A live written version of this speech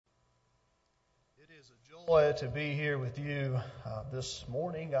It is a joy to be here with you this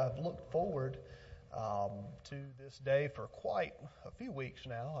morning. I've looked forward to this day for quite a few weeks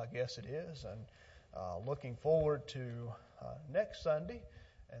now, I guess it is, and looking forward to next Sunday,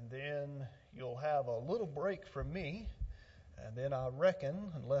 and then you'll have a little break from me, and then I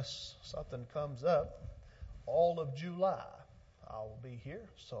reckon, unless something comes up, all of July I will be here.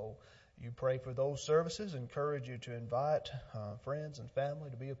 So you pray for those services. Encourage you to invite friends and family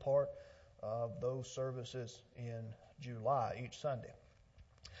to be a part of those services in July each Sunday.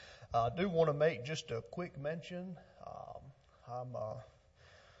 I do want to make just a quick mention. I'm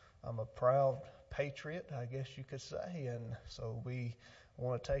a proud patriot, I guess you could say, and so we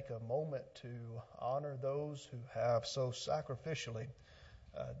want to take a moment to honor those who have so sacrificially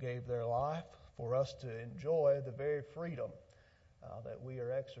gave their life for us to enjoy the very freedom that we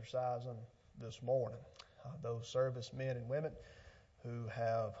are exercising this morning. Those servicemen and women who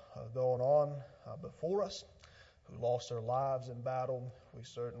have gone on before us, who lost their lives in battle, we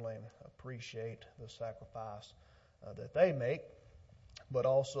certainly appreciate the sacrifice that they make, but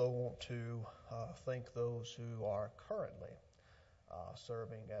also want to thank those who are currently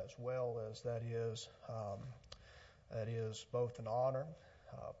serving as well, as that is both an honor,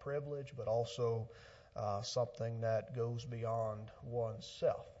 privilege, but also something that goes beyond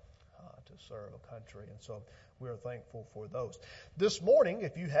oneself to serve a country. And so we are thankful for those. This morning,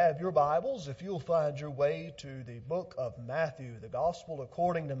 if you have your Bibles, if you'll find your way to the book of Matthew, the Gospel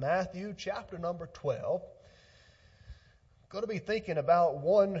according to Matthew, chapter number 12, going to be thinking about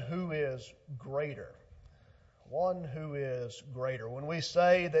one who is greater. One who is greater. When we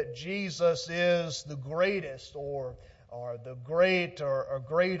say that Jesus is the greatest or the great or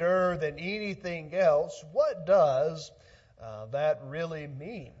greater than anything else, what does that really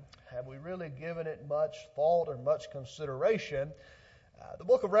mean? Have we really given it much thought or much consideration? The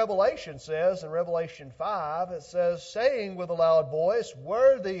book of Revelation says, in Revelation 5, it says, saying with a loud voice,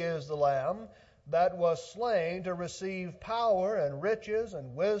 worthy is the Lamb that was slain to receive power and riches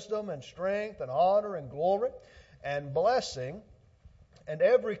and wisdom and strength and honor and glory and blessing. And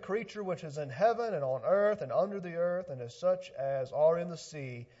every creature which is in heaven and on earth and under the earth, and as such as are in the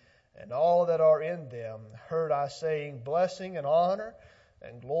sea, and all that are in them, heard I saying, blessing and honor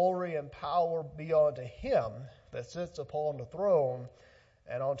and glory and power be unto him that sits upon the throne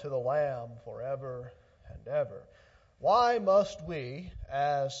and unto the Lamb forever and ever. Why must we,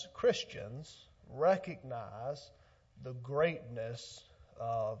 as Christians, recognize the greatness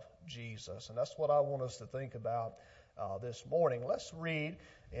of Jesus? And that's what I want us to think about this morning. Let's read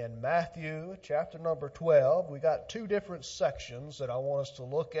in Matthew chapter number 12. We got two different sections that I want us to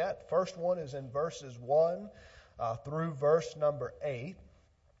look at. First one is in verses 1 through verse number 8.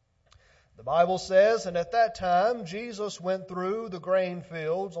 The Bible says, and at that time Jesus went through the grain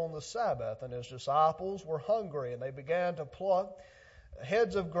fields on the Sabbath, and his disciples were hungry, and they began to pluck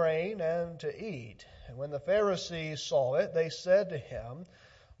heads of grain and to eat. And when the Pharisees saw it, they said to him,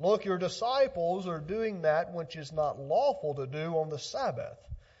 look, your disciples are doing that which is not lawful to do on the Sabbath.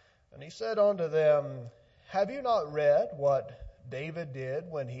 And he said unto them, have you not read what David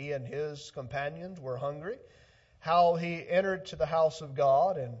did when he and his companions were hungry? How he entered to the house of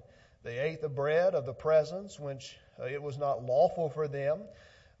God, and they ate the bread of the presence, which it was not lawful for them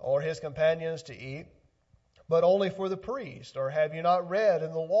or his companions to eat, but only for the priest. Or have you not read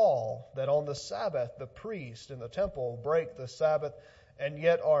in the law that on the Sabbath the priest in the temple break the Sabbath and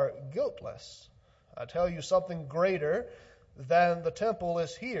yet are guiltless? I tell you, something greater than the temple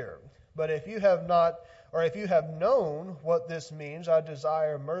is here. But if you have known what this means, I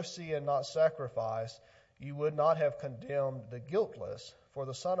desire mercy and not sacrifice, you would not have condemned the guiltless, for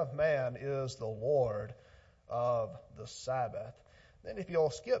the Son of Man is the Lord of the Sabbath. Then if you'll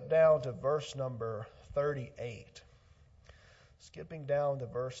skip down to verse number 38. Skipping down to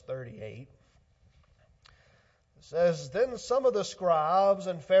verse 38. It says, then some of the scribes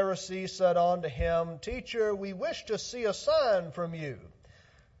and Pharisees said unto him, Teacher, we wish to see a sign from you.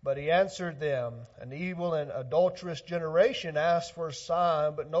 But he answered them, an evil and adulterous generation asks for a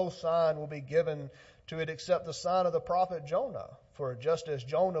sign, but no sign will be given to it except the sign of the prophet Jonah. For just as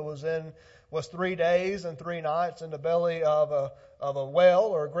Jonah was 3 days and 3 nights in the belly of a whale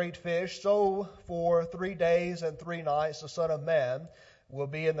or a great fish, so for 3 days and 3 nights the Son of Man will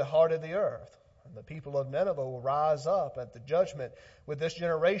be in the heart of the earth. And the people of Nineveh will rise up at the judgment with this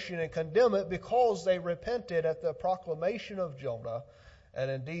generation and condemn it, because they repented at the proclamation of Jonah.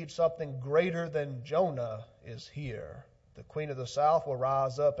 And indeed something greater than Jonah is here. The queen of the south will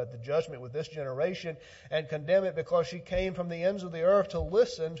rise up at the judgment with this generation and condemn it, because she came from the ends of the earth to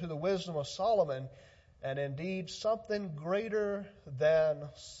listen to the wisdom of Solomon. And indeed something greater than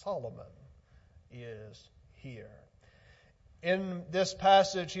Solomon is here. In this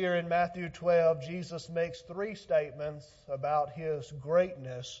passage here in Matthew 12, Jesus makes three statements about His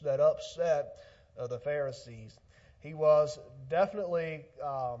greatness that upset the Pharisees. He was definitely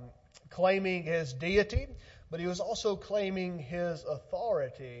claiming His deity, but He was also claiming His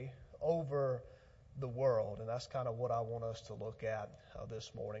authority over the world. And that's kind of what I want us to look at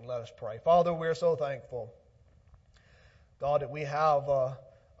this morning. Let us pray. Father, we're so thankful, God, that we have a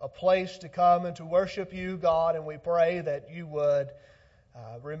place to come and to worship You, God, and we pray that You would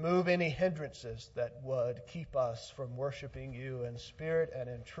remove any hindrances that would keep us from worshiping You in spirit and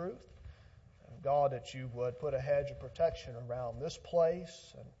in truth. And God, that You would put a hedge of protection around this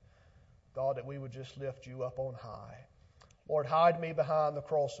place, and God, that we would just lift You up on high. Lord, hide me behind the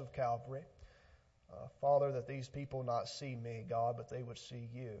cross of Calvary. Father, that these people not see me, God, but they would see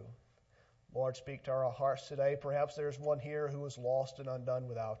You. Lord, speak to our hearts today. Perhaps there's one here who is lost and undone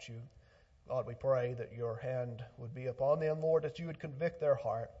without You. God, we pray that Your hand would be upon them, Lord, that You would convict their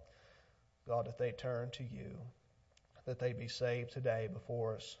heart. God, that they turn to You, that they be saved today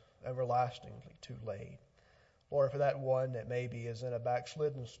before it's everlastingly too late. Lord, for that one that maybe is in a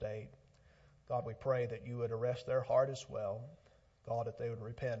backslidden state, God, we pray that You would arrest their heart as well. God, that they would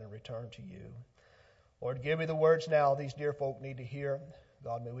repent and return to You. Lord, give me the words now these dear folk need to hear.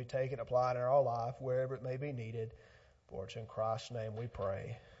 God, may we take it and apply it in our life wherever it may be needed. For it's in Christ's name we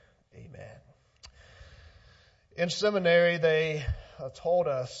pray. Amen. In seminary, they told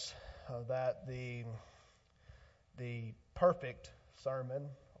us that the perfect sermon,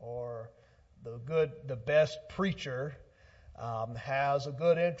 or the best preacher, has a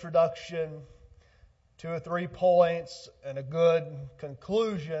good introduction, 2 or 3 points, and a good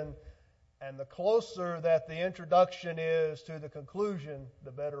conclusion. And the closer that the introduction is to the conclusion,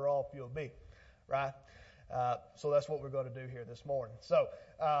 the better off you'll be, right? So that's what we're going to do here this morning. So,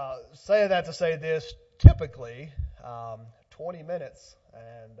 say that to say this, typically 20 minutes,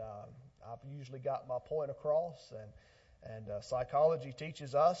 and I've usually got my point across, and psychology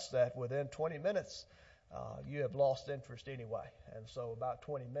teaches us that within 20 minutes, you have lost interest anyway. And so about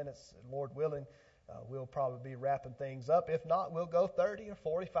 20 minutes, Lord willing, we'll probably be wrapping things up. If not, we'll go 30 or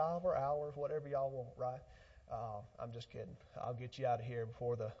 45 or hours, whatever y'all want, right? I'm just kidding. I'll get you out of here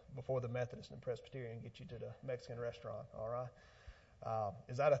before the Methodist and Presbyterian get you to the Mexican restaurant, all right?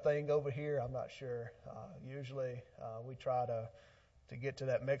 Is that a thing over here? I'm not sure. Usually we try to get to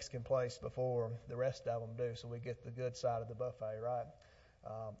that Mexican place before the rest of them do, so we get the good side of the buffet, right?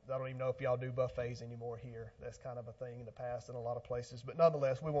 I don't even know if y'all do buffets anymore here. That's kind of a thing in the past in a lot of places. But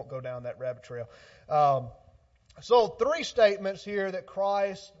nonetheless, we won't go down that rabbit trail. So 3 statements here that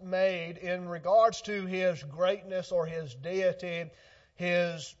Christ made in regards to His greatness or His deity,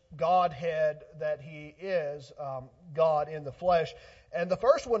 His Godhead, that He is God in the flesh. And the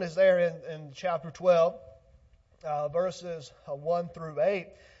first one is there in chapter 12, verses 1 through 8,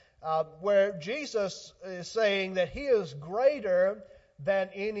 where Jesus is saying that He is greater than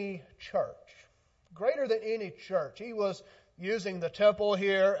any church. Greater than any church. He was using the temple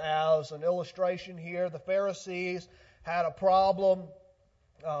here as an illustration here. The Pharisees had a problem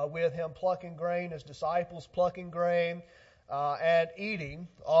with Him plucking grain, His disciples plucking grain, and eating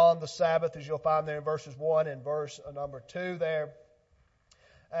on the Sabbath, as you'll find there in verses 1 and verse number 2 there.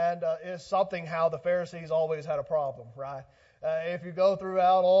 And it's something how the Pharisees always had a problem, right? If you go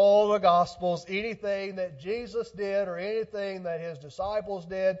throughout all the Gospels, anything that Jesus did or anything that His disciples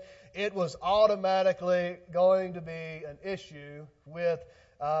did, it was automatically going to be an issue with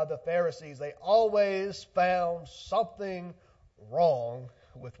the Pharisees. They always found something wrong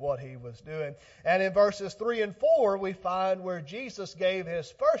with what He was doing. And in verses 3 and 4, we find where Jesus gave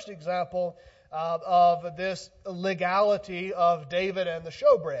His first example of this legality of David and the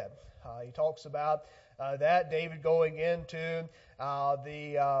showbread. He talks about that David going into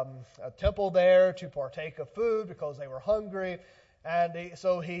the temple there to partake of food because they were hungry, and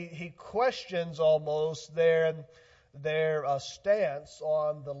so he questions almost their stance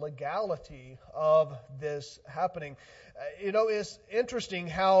on the legality of this happening. It's interesting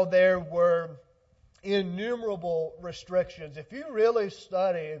how there were innumerable restrictions. If you really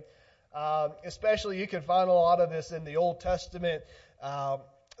study, especially you can find a lot of this in the Old Testament, the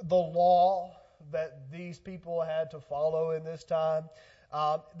law that these people had to follow in this time.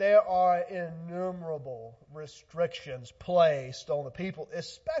 There are innumerable restrictions placed on the people,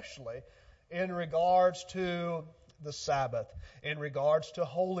 especially in regards to the Sabbath, in regards to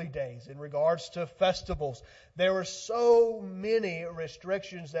holy days, in regards to festivals. There were so many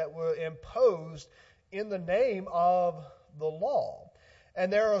restrictions that were imposed in the name of the law.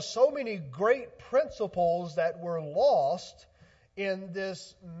 And there are so many great principles that were lost in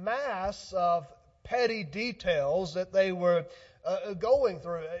this mass of petty details that they were going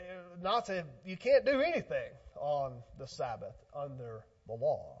through. You can't do anything on the Sabbath under the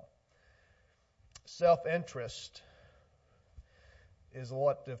law. Self-interest is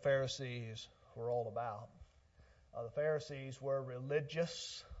what the Pharisees were all about. The Pharisees were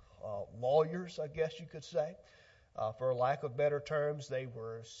religious lawyers, I guess you could say. For lack of better terms, they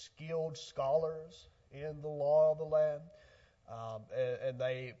were skilled scholars in the law of the land. And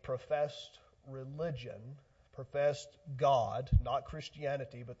they professed religion, professed God, not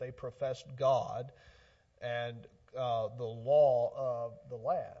Christianity, but they professed God and the law of the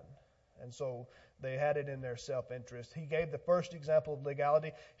land. And so they had it in their self-interest. He gave the first example of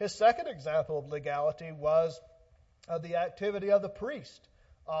legality. His second example of legality was the activity of the priest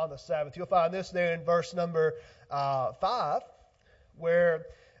on the Sabbath. You'll find this there in verse number 5, where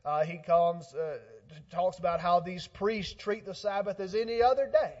he talks about how these priests treat the Sabbath as any other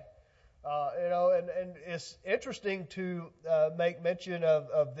day. And it's interesting to make mention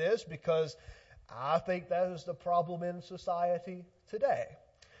of this, because I think that is the problem in society today.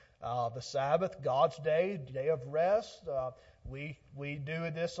 The Sabbath, God's day, day of rest. We do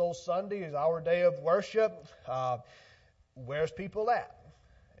this on Sunday as our day of worship. Where's people at?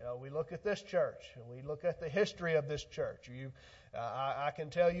 We look at this church, and we look at the history of this church. I can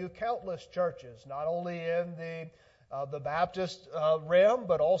tell you countless churches, not only in the Baptist realm,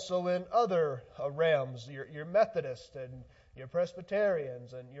 but also in other realms. Your Methodists and your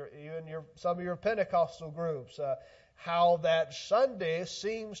Presbyterians and some of your Pentecostal groups. How that Sunday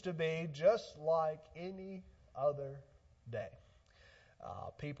seems to be just like any other day.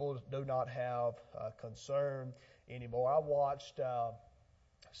 People do not have concern anymore. I watched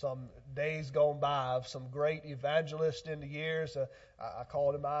some days gone by of some great evangelists in the years. I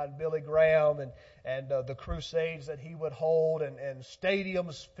call to mind Billy Graham and the crusades that he would hold, and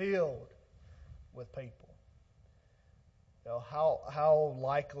stadiums filled with people. How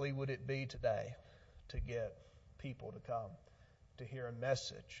likely would it be today to get people to come to hear a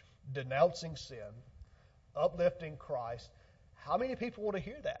message denouncing sin, uplifting Christ? How many people want to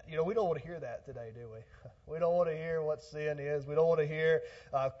hear that? We don't want to hear that today, do we? We don't want to hear what sin is. We don't want to hear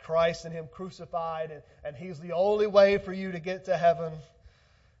Christ and Him crucified, and He's the only way for you to get to heaven.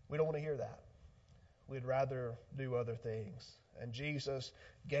 We don't want to hear that. We'd rather do other things. And Jesus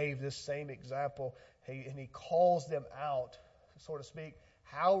gave this same example, and He calls them out, so to speak.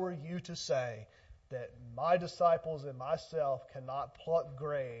 How are you to say that my disciples and myself cannot pluck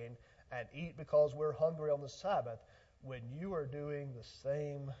grain and eat because we're hungry on the Sabbath, when you are doing the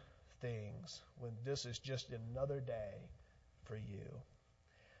same things, when this is just another day for you?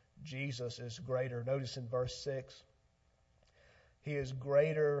 Jesus is greater. Notice in verse 6, He is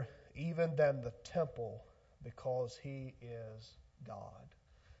greater even than the temple, because He is God.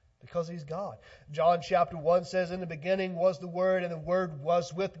 Because He's God. John chapter 1 says, in the beginning was the Word, and the Word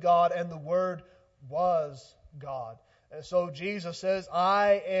was with God, and the Word was God. And so Jesus says,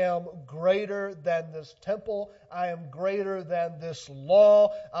 I am greater than this temple. I am greater than this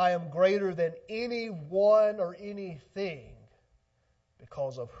law. I am greater than anyone or anything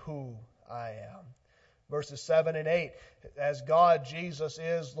because of who I am. Verses 7 and 8, as God, Jesus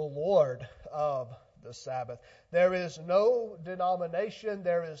is the Lord of the Sabbath. There is no denomination,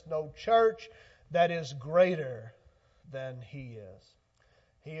 there is no church that is greater than He is.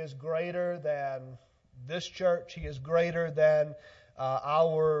 He is greater than this church. He is greater than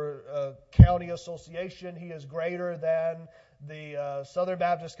our county association. He is greater than the Southern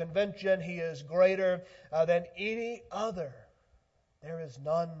Baptist Convention. He is greater than any other. There is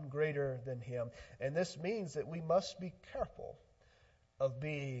none greater than Him. And this means that we must be careful of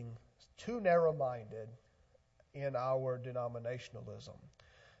being too narrow-minded in our denominationalism.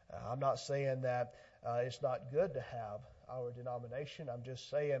 I'm not saying that it's not good to have our denomination. I'm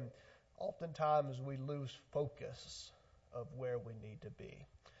just saying oftentimes we lose focus of where we need to be.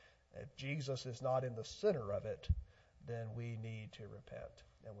 If Jesus is not in the center of it, then we need to repent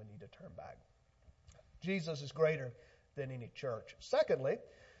and we need to turn back. Jesus is greater than any church. Secondly,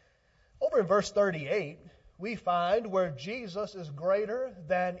 over in verse 38, we find where Jesus is greater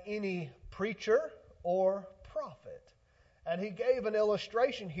than any preacher or prophet. And he gave an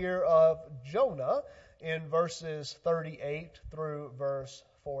illustration here of Jonah in verses 38 through verse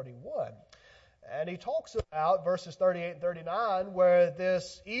 41. And he talks about verses 38 and 39 where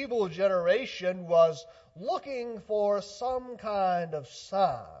this evil generation was looking for some kind of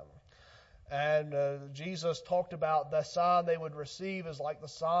sign. And Jesus talked about the sign they would receive as like the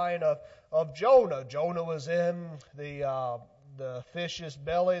sign of Jonah. Jonah was in the fish's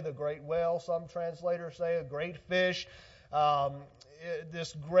belly, the great whale, some translators say, a great fish.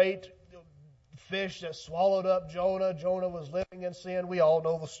 This great fish that swallowed up Jonah. Jonah was living in sin. We all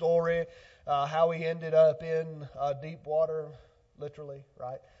know the story, how he ended up in deep water, literally,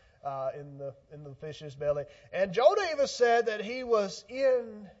 right, in the fish's belly. And Jonah even said that he was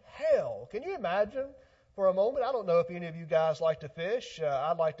in hell. Can you imagine for a moment? I don't know if any of you guys like to fish.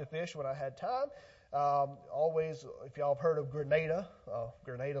 I'd like to fish when I had time. Always, if y'all have heard of Grenada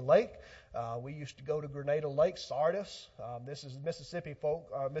Lake, we used to go to Grenada Lake, Sardis. This is Mississippi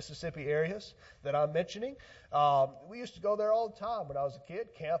areas that I'm mentioning. We used to go there all the time when I was a kid,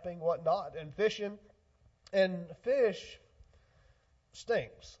 camping, whatnot, and fishing. And fish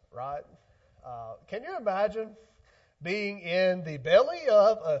stinks, right? Can you imagine being in the belly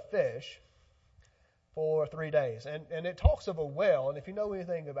of a fish for 3 days? And it talks of a whale, and if you know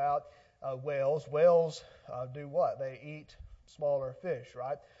anything about whales do what? They eat smaller fish,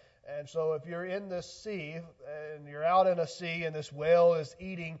 right? And so if you're in the sea, and you're out in a sea, and this whale is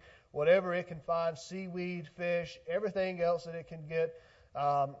eating whatever it can find, seaweed, fish, everything else that it can get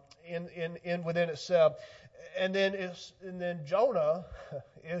in within itself, and then Jonah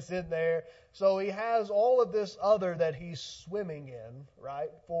is in there, so he has all of this other that he's swimming in, right,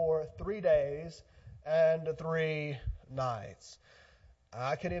 for 3 days and 3 nights.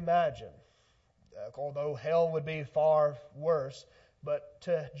 I can imagine, although hell would be far worse, but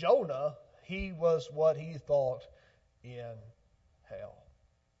to Jonah, he was what he thought in hell.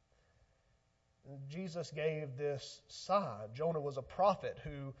 Jesus gave this sign. Jonah was a prophet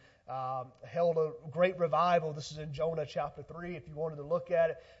who held a great revival. This is in Jonah chapter 3, if you wanted to look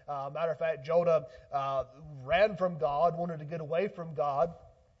at it. Matter of fact, Jonah ran from God, wanted to get away from God,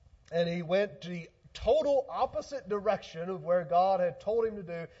 and he went to the total opposite direction of where God had told him to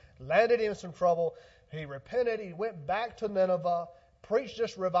do, landed in some trouble. He repented. He went back to Nineveh, preached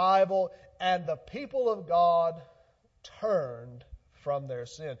this revival, and the people of God turned from their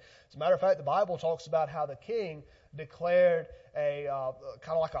sin. As a matter of fact, the Bible talks about how the king declared a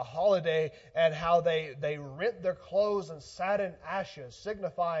kind of like a holiday, and how they rent their clothes and sat in ashes,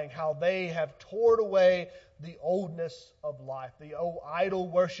 signifying how they have torn away the oldness of life, the old idol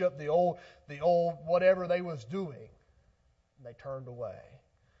worship, the old whatever they was doing. And they turned away.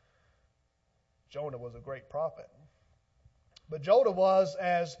 Jonah was a great prophet. But Jonah was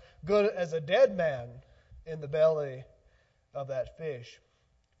as good as a dead man in the belly of that fish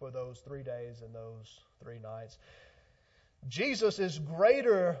for those 3 days and those 3 nights. Jesus is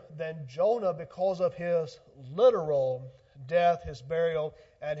greater than Jonah because of his literal death, his burial,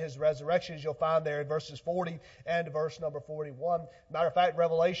 and his resurrection, as you'll find there in verses 40 and verse number 41. Matter of fact,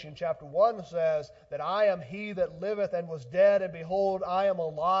 Revelation chapter 1 says that I am he that liveth and was dead, and behold, I am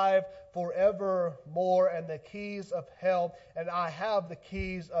alive forevermore, and the keys of hell, and I have the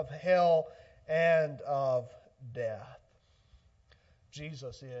keys of hell and of death.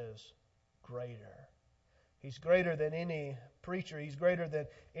 Jesus is greater. He's greater than any preacher. He's greater than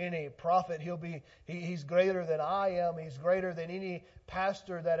any prophet. He's greater than I am. He's greater than any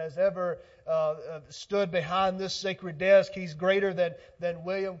pastor that has ever stood behind this sacred desk. He's greater than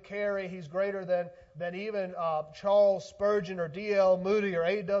William Carey. He's greater than even Charles Spurgeon or D.L. Moody or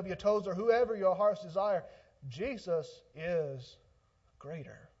A.W. Tozer, whoever your heart's desire. Jesus is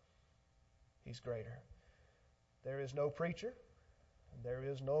greater. He's greater. There is no preacher, there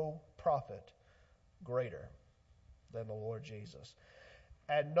is no prophet greater than the Lord Jesus.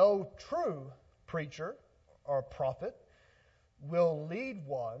 And no true preacher or prophet will lead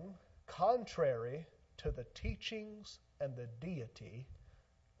one contrary to the teachings and the deity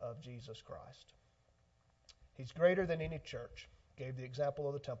of Jesus Christ. He's greater than any church. Gave the example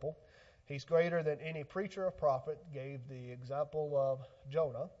of the temple. He's greater than any preacher or prophet. Gave the example of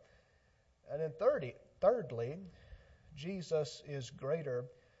Jonah. And then thirdly, Jesus is greater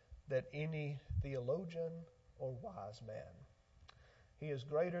than any theologian or wise man. He is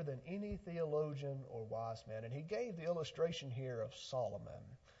greater than any theologian or wise man. And he gave the illustration here of Solomon.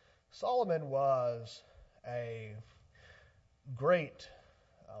 Solomon was a great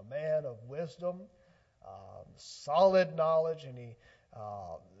man of wisdom, solid knowledge, and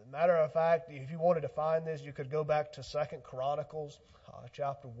matter of fact, if you wanted to find this, you could go back to 2 Chronicles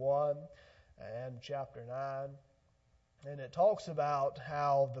chapter 1 and chapter 9. And it talks about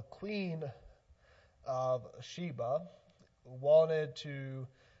how the queen of Sheba wanted to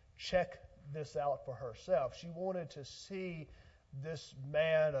check this out for herself. She wanted to see this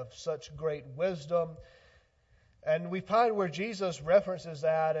man of such great wisdom. And we find where Jesus references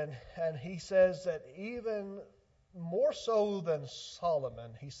that, and he says that even more so than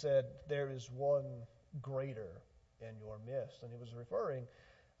Solomon, he said, there is one greater in your midst. And he was referring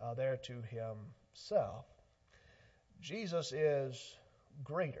there to himself. Jesus is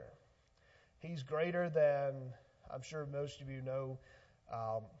greater. He's greater than, I'm sure most of you know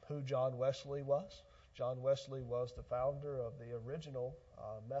who John Wesley was. John Wesley was the founder of the original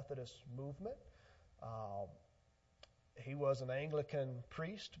Methodist movement. He was an Anglican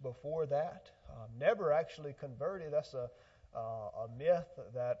priest before that. Never actually converted. That's a myth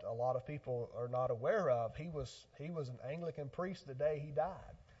that a lot of people are not aware of. He was an Anglican priest the day he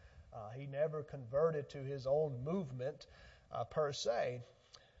died. He never converted to his own movement per se,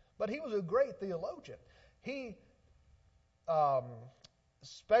 but he was a great theologian. He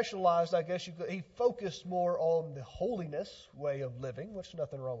specialized, I guess he focused more on the holiness way of living, which is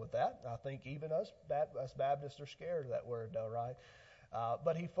nothing wrong with that. I think even us Baptists are scared of that word, though, right?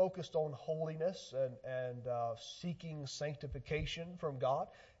 But he focused on holiness and seeking sanctification from God.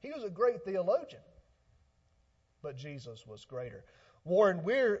 He was a great theologian, but Jesus was greater. Warren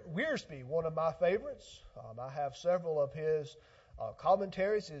Wiersbe, one of my favorites. I have several of his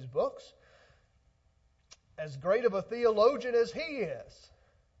commentaries, his books. As great of a theologian as he is,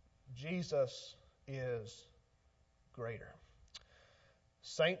 Jesus is greater.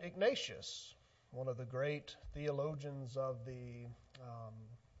 Saint Ignatius, one of the great theologians of the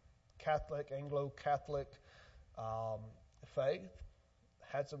Anglo-Catholic faith,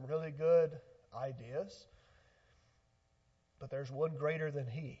 had some really good ideas, but there's one greater than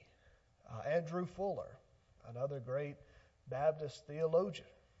he. Andrew Fuller, another great Baptist theologian.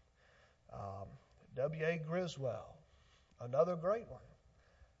 W.A. Griswold, another great one.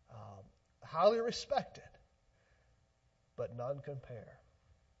 Highly respected, but none compare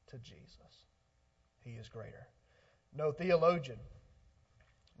to Jesus. He is greater. No theologian,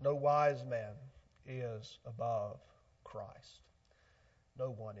 no wise man is above Christ.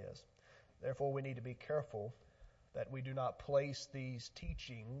 No one is. Therefore, we need to be careful that we do not place these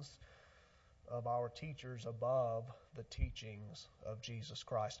teachings of our teachers above the teachings of Jesus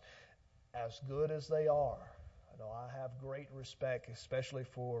Christ. As good as they are, I know I have great respect, especially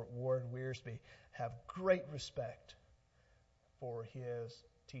for Warren Wiersbe, have great respect for his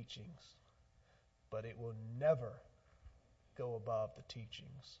teachings, but it will never go above the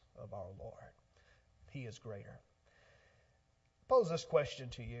teachings of our Lord. He is greater. Pose this question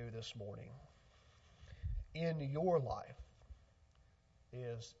to you this morning. In your life,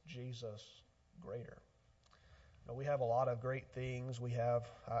 is Jesus greater? Now, we have a lot of great things.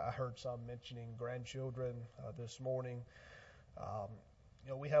 I heard some mentioning grandchildren this morning.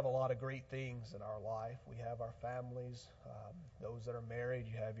 We have a lot of great things in our life. We have our families, those that are married.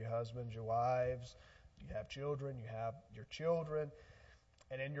 You have your husbands, your wives. You have children. You have your children.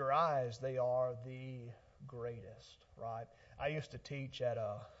 And in your eyes, they are the greatest, right? I used to teach at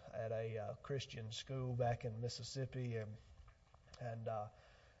a Christian school back in Mississippi, and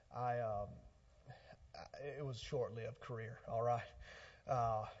it was a short-lived career, all right.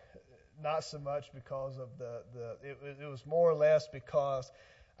 Not so much because of it was more or less because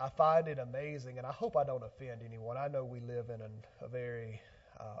I find it amazing, and I hope I don't offend anyone. I know we live in a very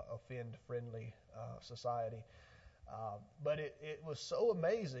offend-friendly society, but it was so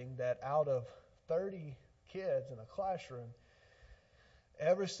amazing that out of 30 kids in a classroom,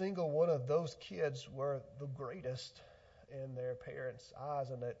 every single one of those kids were the greatest in their parents' eyes,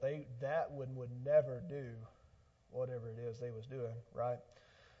 and that one would never do whatever it is they was doing, right?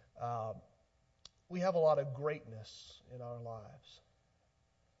 We have a lot of greatness in our lives,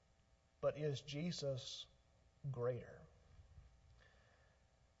 but is Jesus greater?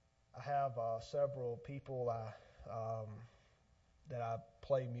 I have several people that I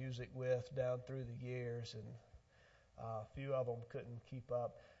play music with down through the years, and a few of them couldn't keep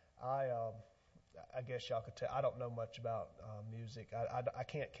up. I guess y'all could tell, I don't know much about music. I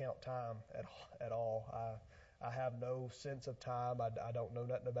can't count time at all. I have no sense of time. I don't know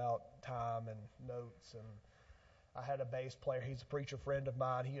nothing about time and notes. And I had a bass player. He's a preacher friend of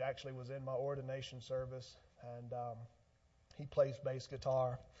mine. He actually was in my ordination service, and he plays bass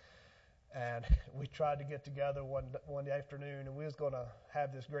guitar. And we tried to get together one afternoon, and we was going to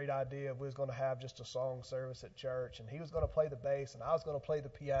have this great idea. We was going to have just a song service at church, and he was going to play the bass, and I was going to play the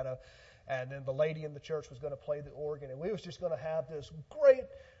piano, and then the lady in the church was going to play the organ, and we was just going to have this great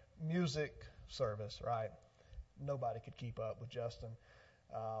music service, right? Nobody could keep up with Justin.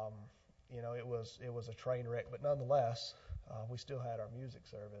 It was a train wreck, but nonetheless, we still had our music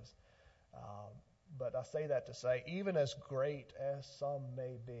service. But I say that to say, even as great as some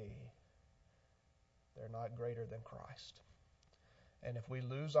may be, they're not greater than Christ. And if we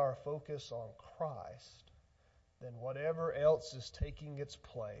lose our focus on Christ, then whatever else is taking its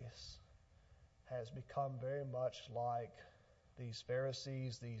place has become very much like these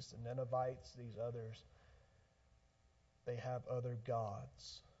Pharisees, these Ninevites, these others. They have other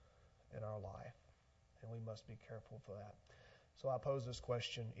gods in our life. And we must be careful for that. So I pose this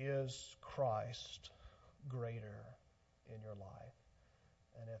question: is Christ greater in your life?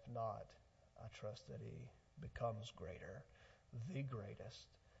 And if not, I trust that He becomes greater, the greatest,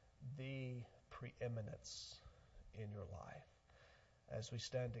 the preeminence in your life. As we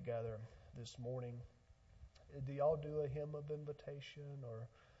stand together this morning, do y'all do a hymn of invitation, or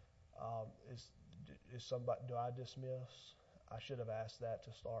is somebody? Do I dismiss? I should have asked that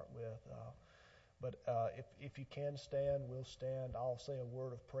to start with. But if you can stand, we'll stand. I'll say a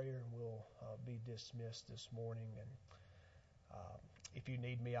word of prayer, and we'll be dismissed this morning. And if you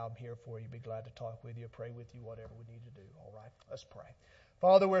need me, I'm here for you. Be glad to talk with you, pray with you, whatever we need to do. All right, let's pray.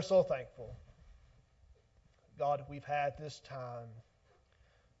 Father, we're so thankful. God, we've had this time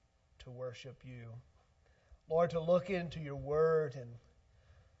to worship you. Lord, to look into your word and,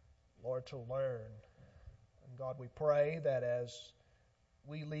 Lord, to learn. And God, we pray that as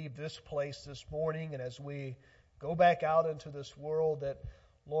we leave this place this morning and as we go back out into this world, that,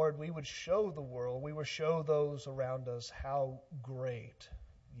 Lord, we would show the world, we would show those around us how great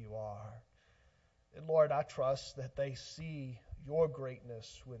you are. And Lord, I trust that they see your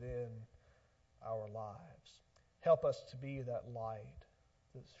greatness within our lives. Help us to be that light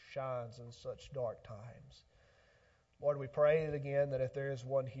that shines in such dark times. Lord, we pray again that if there is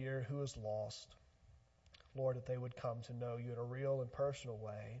one here who is lost, Lord, that they would come to know you in a real and personal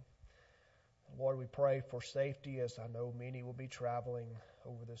way. Lord, we pray for safety, as I know many will be traveling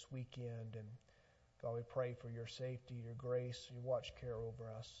over this weekend. And God, we pray for your safety, your grace, your watch care over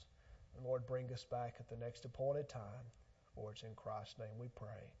us. And Lord, bring us back at the next appointed time. For it's in Christ's name we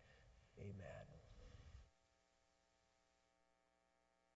pray. Amen.